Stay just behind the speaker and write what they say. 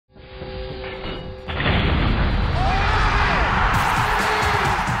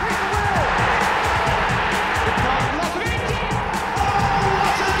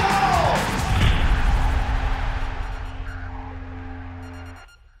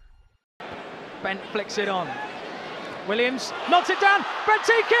Bent flicks it on. Williams knocks it down.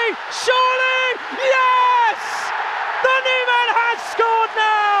 Benteke, surely! Yes! The new man has scored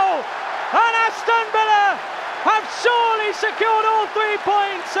now! And Aston Villa have surely secured all 3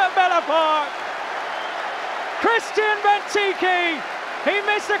 points at Villa Park. Christian Benteke, he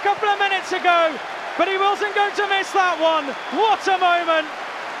missed a couple of minutes ago, but he wasn't going to miss that one. What a moment!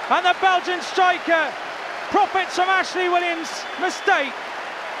 And the Belgian striker profits from Ashley Williams' mistake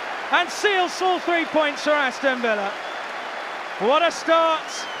and seals all 3 points for Aston Villa. What a start.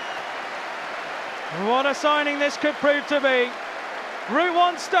 What a signing this could prove to be. Route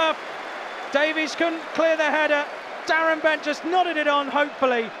 1 stuff. Davies couldn't clear the header. Darren Bent just nodded it on,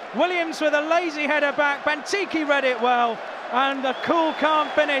 hopefully. Williams with a lazy header back. Benteke read it well. And a cool, calm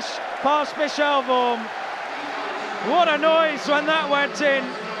finish past Michel Vorm. What a noise when that went in.